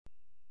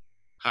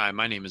Hi,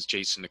 my name is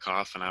Jason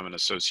Koff, and I'm an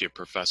associate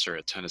professor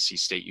at Tennessee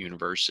State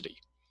University.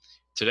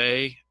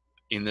 Today,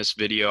 in this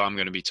video, I'm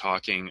going to be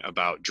talking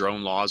about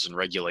drone laws and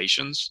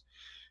regulations.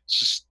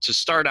 Just to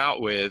start out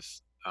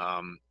with,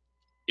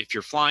 if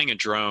you're flying a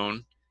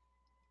drone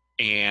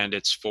and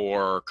it's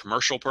for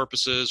commercial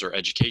purposes or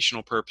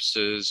educational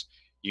purposes,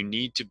 you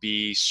need to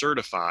be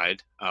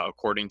certified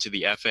according to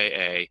the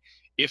FAA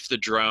if the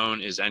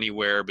drone is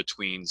anywhere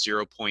between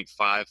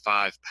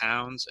 0.55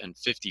 pounds and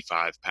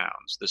 55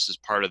 pounds. This is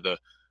part of the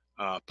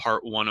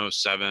Part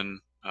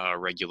 107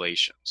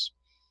 regulations.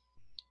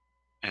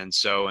 And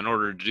so in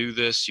order to do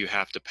this, you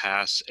have to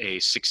pass a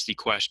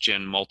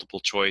 60-question multiple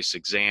choice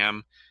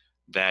exam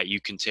that you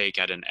can take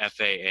at an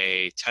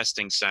FAA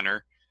testing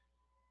center.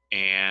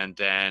 And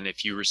then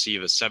if you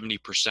receive a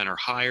 70% or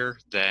higher,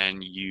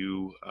 then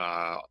you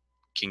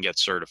can get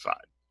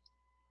certified.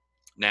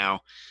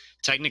 Now,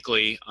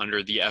 technically,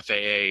 under the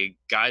FAA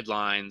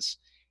guidelines,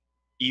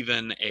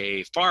 even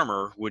a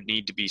farmer would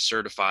need to be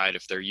certified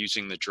if they're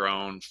using the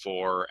drone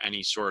for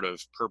any sort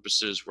of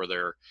purposes where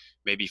they're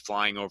maybe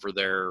flying over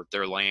their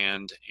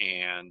land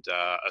and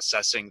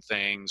assessing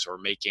things or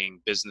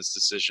making business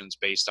decisions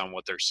based on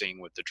what they're seeing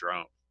with the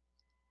drone.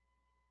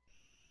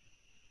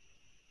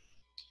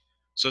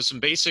 So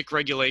some basic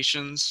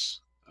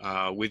regulations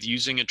with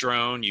using a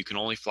drone: you can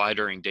only fly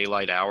during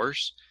daylight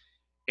hours.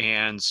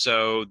 And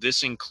so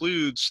this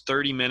includes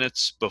 30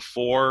 minutes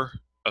before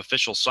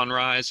official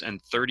sunrise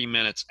and 30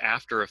 minutes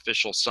after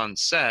official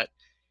sunset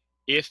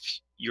if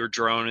your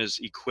drone is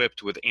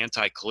equipped with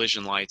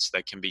anti-collision lights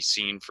that can be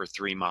seen for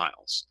 3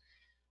 miles.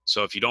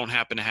 So if you don't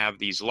happen to have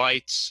these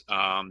lights,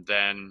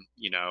 then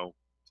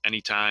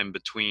anytime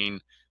between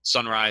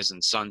sunrise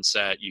and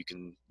sunset, you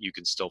can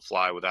still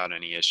fly without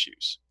any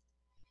issues.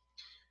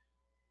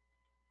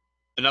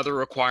 Another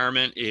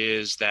requirement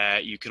is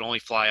that you can only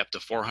fly up to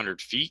 400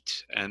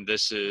 feet, and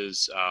this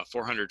is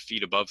 400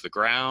 feet above the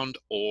ground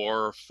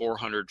or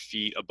 400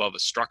 feet above a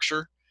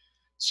structure.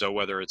 So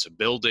whether it's a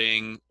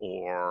building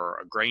or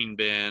a grain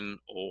bin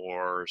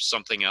or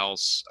something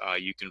else,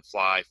 you can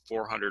fly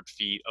 400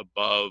 feet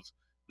above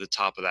the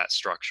top of that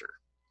structure.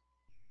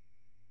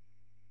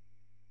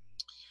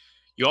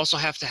 You also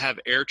have to have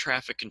air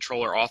traffic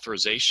controller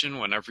authorization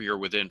whenever you're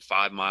within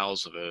 5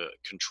 miles of a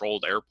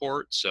controlled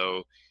airport.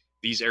 So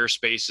these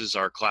airspaces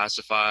are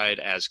classified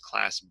as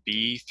Class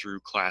B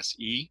through Class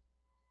E.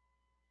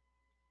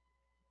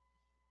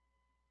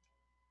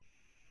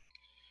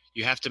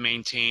 You have to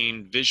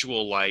maintain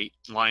visual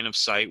line of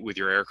sight with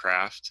your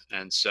aircraft.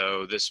 And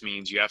so this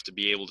means you have to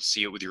be able to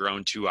see it with your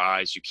own 2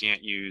 eyes. You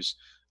can't use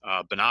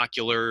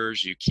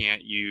binoculars. You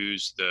can't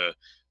use the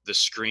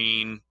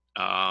screen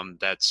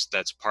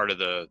that's part of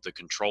the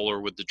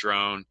controller with the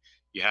drone.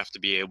 You have to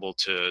be able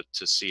to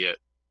see it.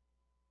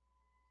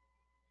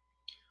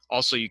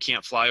 Also, you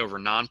can't fly over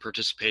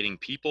non-participating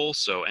people,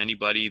 so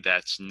anybody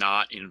that's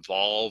not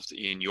involved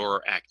in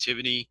your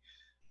activity,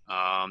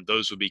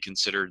 those would be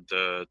considered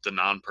the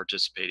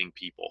non-participating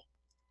people.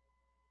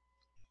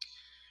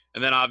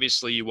 And then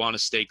obviously you want to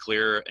stay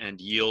clear and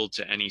yield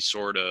to any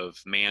sort of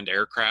manned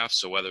aircraft.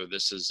 So whether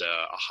this is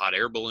a hot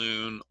air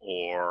balloon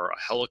or a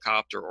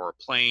helicopter or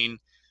a plane,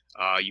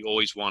 you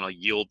always want to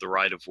yield the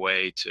right of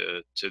way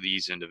to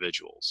these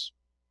individuals.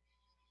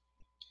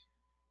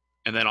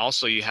 And then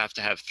also you have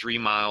to have 3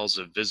 miles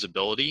of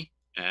visibility.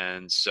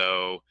 And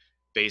so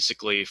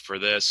basically for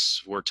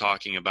this, we're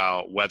talking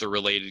about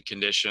weather-related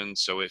conditions.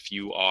 So if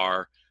you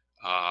are,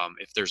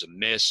 if there's a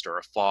mist or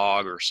a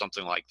fog or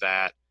something like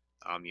that,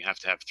 you have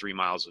to have 3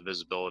 miles of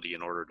visibility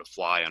in order to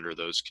fly under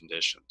those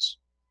conditions.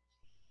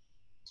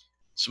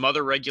 Some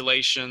other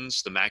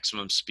regulations: the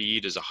maximum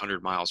speed is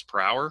 100 miles per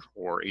hour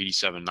or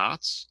 87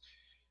 knots.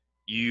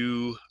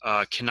 You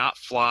cannot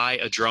fly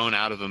a drone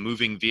out of a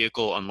moving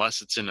vehicle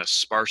unless it's in a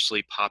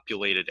sparsely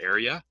populated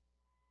area.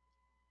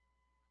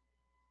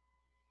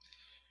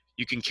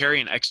 You can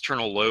carry an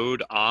external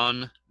load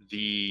on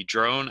the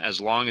drone as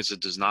long as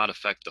it does not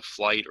affect the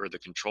flight or the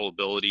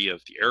controllability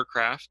of the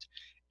aircraft,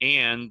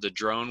 and the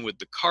drone with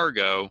the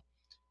cargo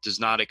does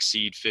not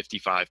exceed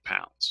 55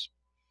 pounds.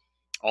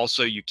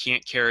 Also, you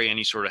can't carry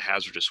any sort of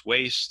hazardous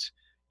waste.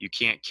 You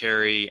can't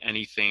carry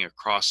anything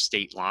across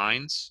state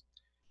lines.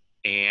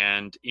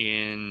 And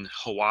in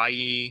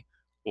Hawaii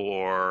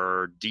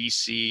or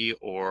DC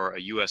or a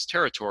US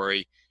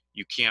territory,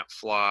 you can't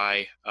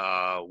fly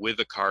with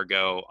a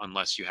cargo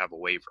unless you have a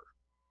waiver.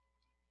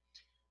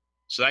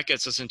 So that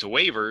gets us into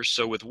waivers.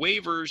 So with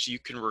waivers, you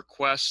can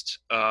request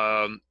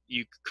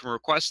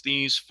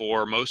these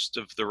for most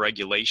of the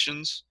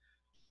regulations.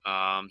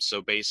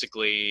 So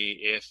basically,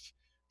 if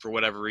for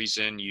whatever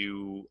reason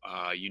you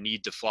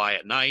need to fly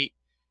at night,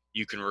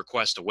 you can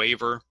request a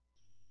waiver.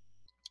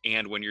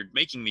 And when you're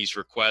making these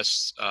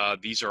requests,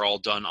 these are all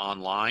done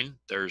online.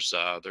 There's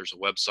a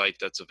website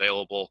that's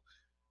available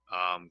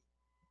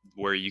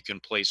where you can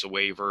place a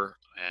waiver,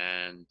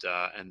 and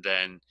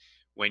then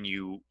when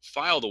you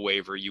file the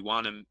waiver, you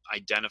want to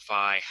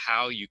identify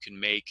how you can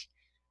make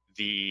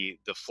the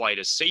flight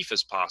as safe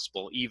as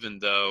possible, even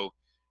though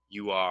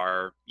you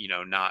are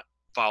not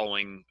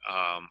following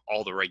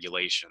all the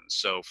regulations.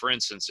 So for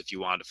instance, if you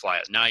wanted to fly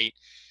at night,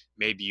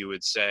 maybe you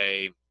would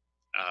say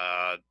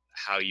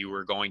how you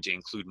were going to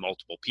include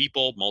multiple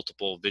people,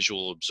 multiple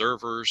visual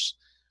observers.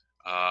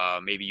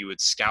 Maybe you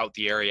would scout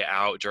the area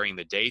out during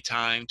the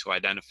daytime to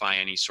identify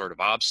any sort of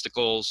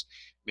obstacles.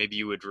 Maybe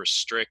you would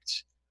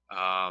restrict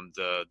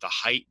the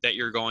height that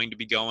you're going to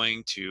be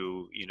going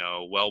to,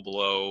 well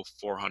below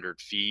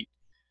 400 feet.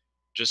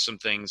 Just some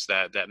things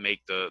that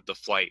make the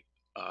flight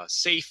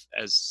safe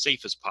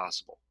as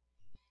possible.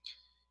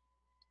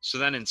 So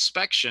then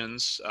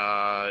inspections,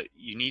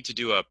 you need to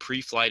do a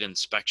pre-flight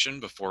inspection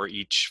before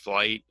each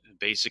flight.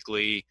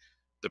 Basically,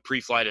 the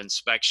pre-flight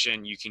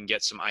inspection, you can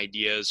get some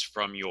ideas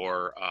from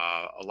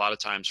a lot of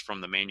times from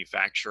the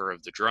manufacturer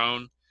of the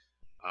drone.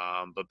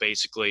 But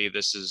basically,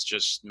 this is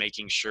just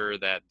making sure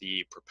that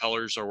the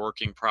propellers are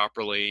working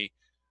properly,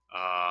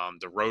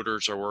 the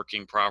rotors are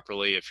working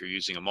properly if you're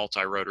using a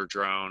multi-rotor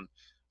drone.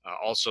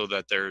 Also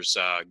that there's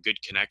a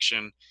good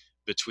connection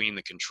between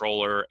the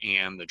controller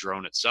and the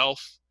drone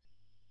itself.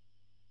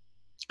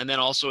 And then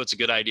also it's a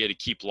good idea to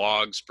keep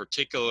logs,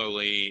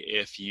 particularly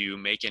if you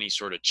make any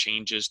sort of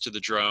changes to the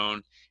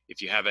drone,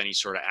 if you have any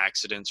sort of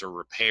accidents or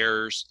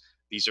repairs.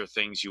 These are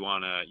things you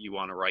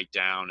wanna write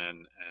down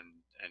and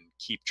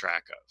keep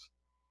track of.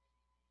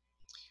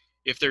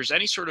 If there's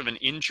any sort of an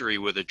injury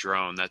with a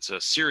drone, that's a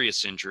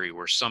serious injury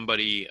where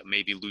somebody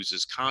maybe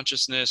loses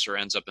consciousness or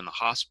ends up in the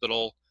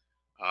hospital,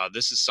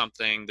 this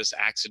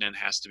accident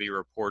has to be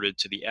reported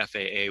to the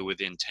FAA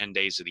within 10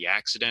 days of the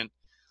accident.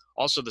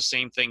 Also, the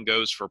same thing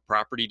goes for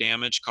property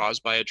damage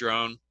caused by a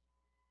drone.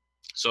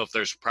 So if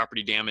there's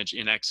property damage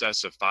in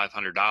excess of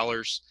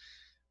 $500,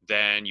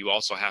 then you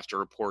also have to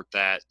report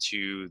that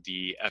to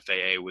the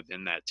FAA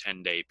within that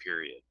 10-day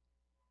period.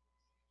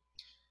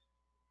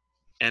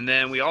 And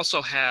then we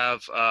also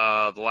have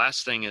the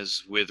last thing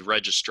is with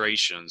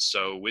registration.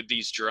 So with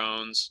these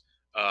drones,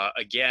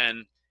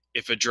 again,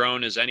 if a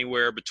drone is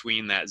anywhere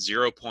between that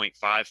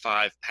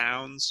 0.55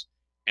 pounds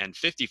and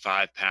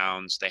 55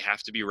 pounds, they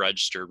have to be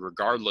registered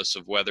regardless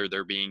of whether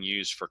they're being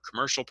used for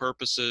commercial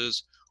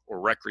purposes or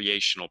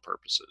recreational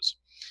purposes.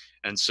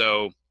 And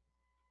so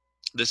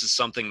this is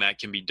something that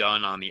can be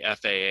done on the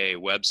FAA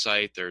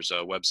website. There's a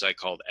website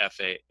called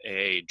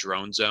FAA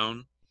Drone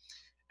Zone.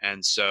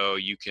 And so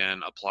you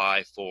can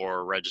apply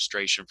for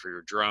registration for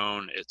your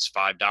drone. It's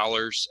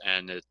 $5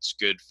 and it's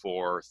good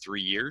for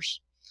 3 years.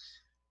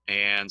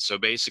 And so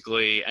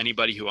basically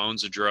anybody who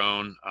owns a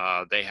drone,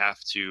 they have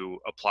to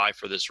apply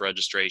for this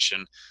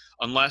registration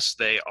unless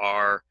they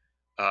are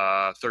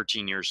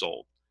 13 years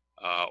old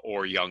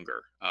or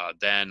younger.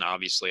 Then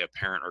obviously a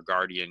parent or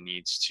guardian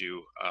needs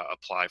to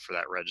apply for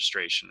that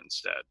registration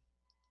instead.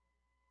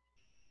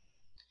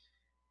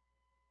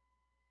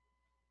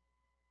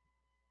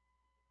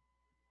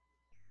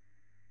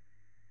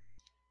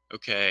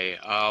 Okay.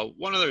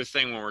 One other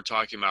thing when we're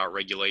talking about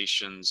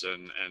regulations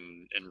and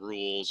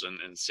rules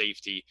and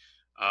safety,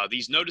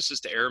 these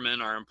notices to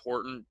airmen are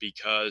important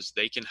because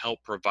they can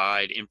help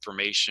provide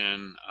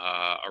information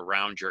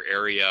around your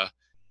area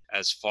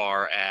as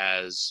far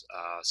as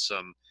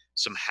some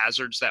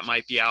hazards that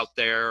might be out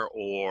there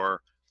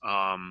or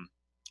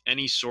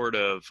any sort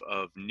of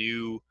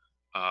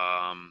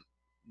um,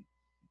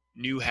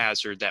 new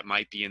hazard that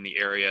might be in the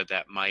area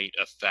that might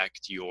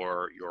affect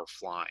your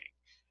flying.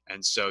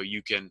 And so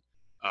you can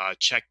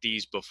check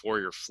these before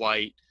your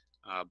flight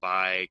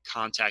by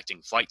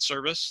contacting flight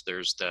service.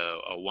 There's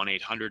a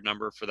 1-800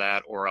 number for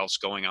that, or else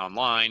going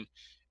online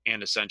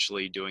and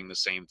essentially doing the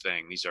same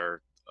thing. These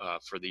are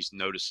for these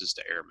notices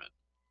to airmen.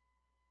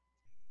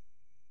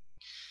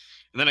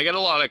 And then I get a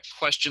lot of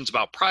questions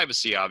about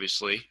privacy,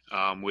 obviously,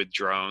 with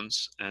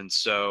drones. And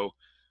so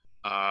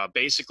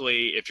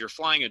basically, if you're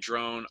flying a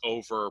drone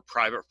over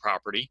private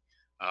property,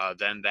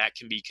 then that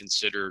can be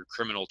considered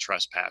criminal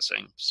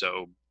trespassing.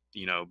 So,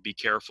 be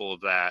careful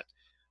of that.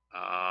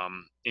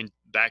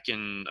 Back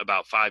in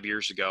about 5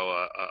 years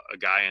ago, a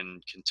guy in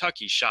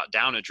Kentucky shot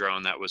down a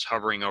drone that was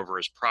hovering over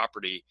his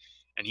property,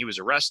 and he was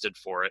arrested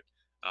for it.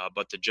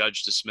 But the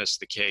judge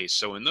dismissed the case.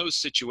 So in those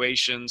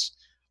situations,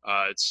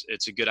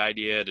 it's a good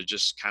idea to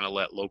just kind of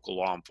let local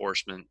law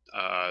enforcement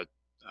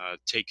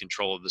take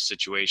control of the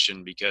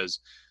situation, because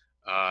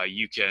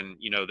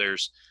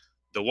there's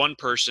the one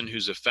person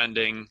who's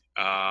offending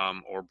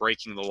or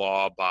breaking the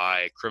law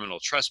by criminal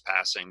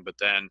trespassing, but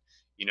then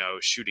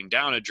shooting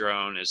down a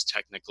drone is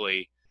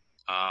technically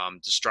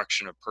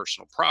destruction of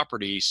personal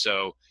property.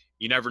 So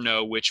you never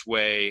know which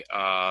way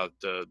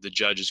the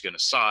judge is going to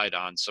side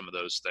on some of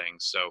those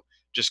things. So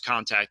just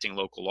contacting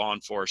local law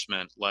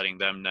enforcement, letting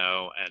them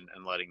know,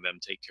 and letting them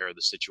take care of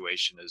the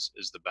situation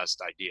is the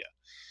best idea.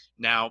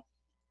 Now,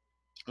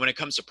 when it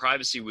comes to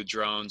privacy with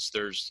drones,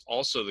 there's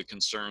also the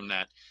concern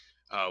that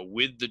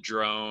with the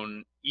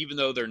drone, even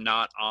though they're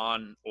not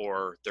on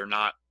or they're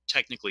not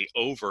technically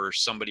over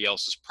somebody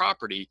else's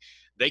property,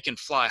 they can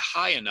fly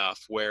high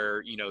enough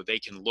where they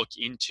can look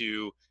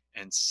into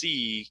and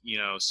see,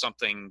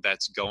 something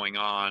that's going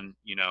on,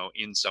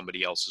 in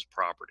somebody else's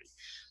property.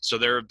 So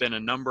there have been a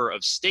number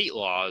of state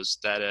laws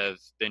that have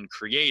been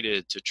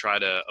created to try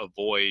to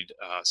avoid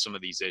some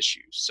of these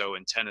issues. So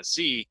in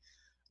Tennessee,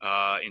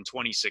 in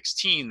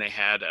 2016, they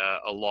had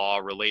a law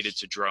related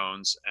to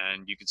drones,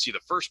 and you can see the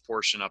first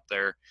portion up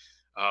there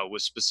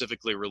was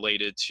specifically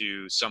related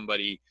to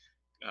somebody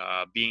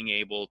being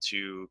able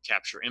to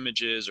capture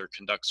images or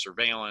conduct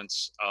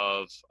surveillance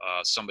of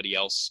somebody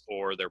else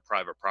or their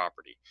private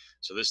property.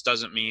 So this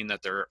doesn't mean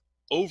that they're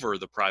over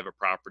the private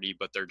property,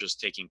 but they're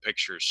just taking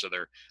pictures. So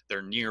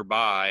they're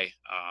nearby,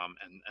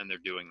 and they're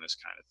doing this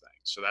kind of thing.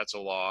 So that's a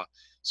law.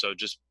 So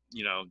just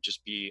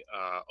be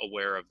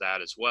aware of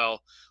that as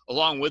well.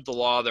 Along with the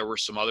law, there were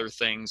some other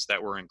things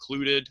that were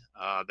included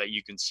that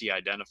you can see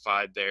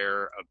identified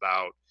there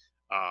about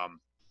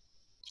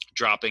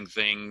dropping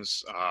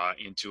things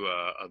into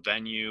a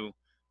venue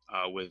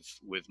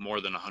with more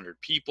than 100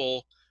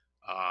 people,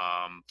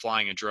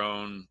 flying a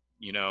drone,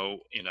 in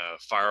a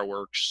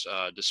fireworks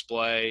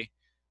display,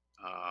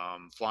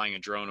 flying a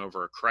drone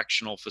over a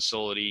correctional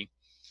facility.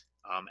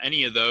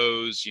 Any of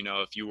those,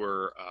 if you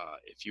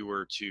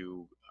were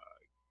to,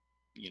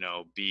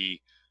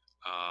 be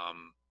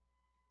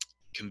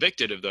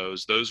convicted of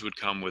those would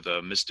come with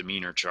a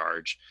misdemeanor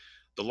charge.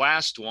 The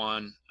last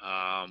one,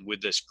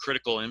 with this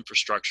critical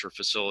infrastructure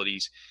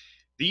facilities,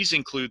 these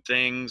include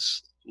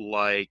things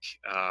like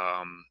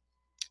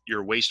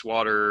your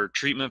wastewater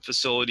treatment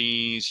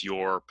facilities,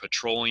 your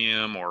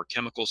petroleum or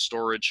chemical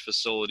storage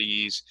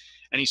facilities,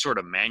 any sort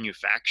of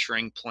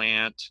manufacturing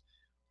plant,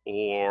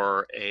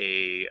 or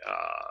a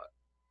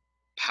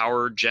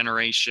power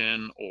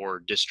generation or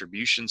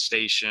distribution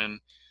station.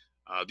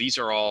 These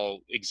are all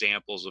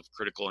examples of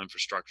critical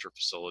infrastructure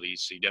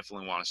facilities, so you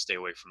definitely want to stay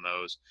away from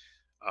those.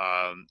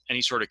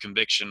 Any sort of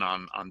conviction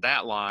on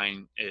that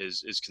line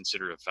is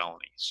considered a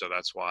felony. So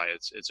that's why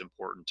it's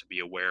important to be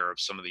aware of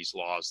some of these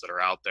laws that are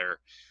out there,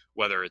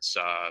 whether it's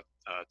a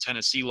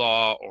Tennessee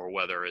law or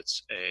whether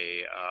it's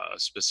a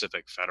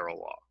specific federal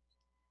law.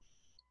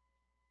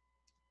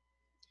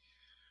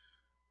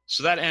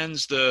 So that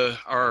ends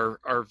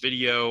our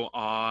video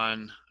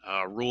on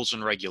rules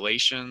and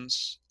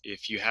regulations.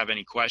 If you have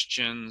any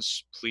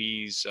questions,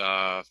 please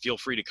feel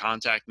free to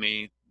contact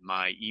me.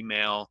 My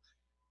email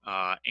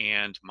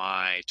and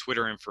my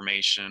Twitter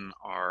information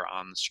are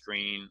on the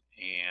screen,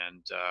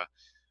 and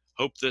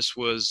hope this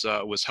was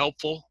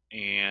helpful,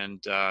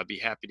 and be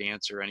happy to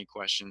answer any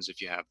questions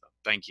if you have them.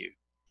 Thank you.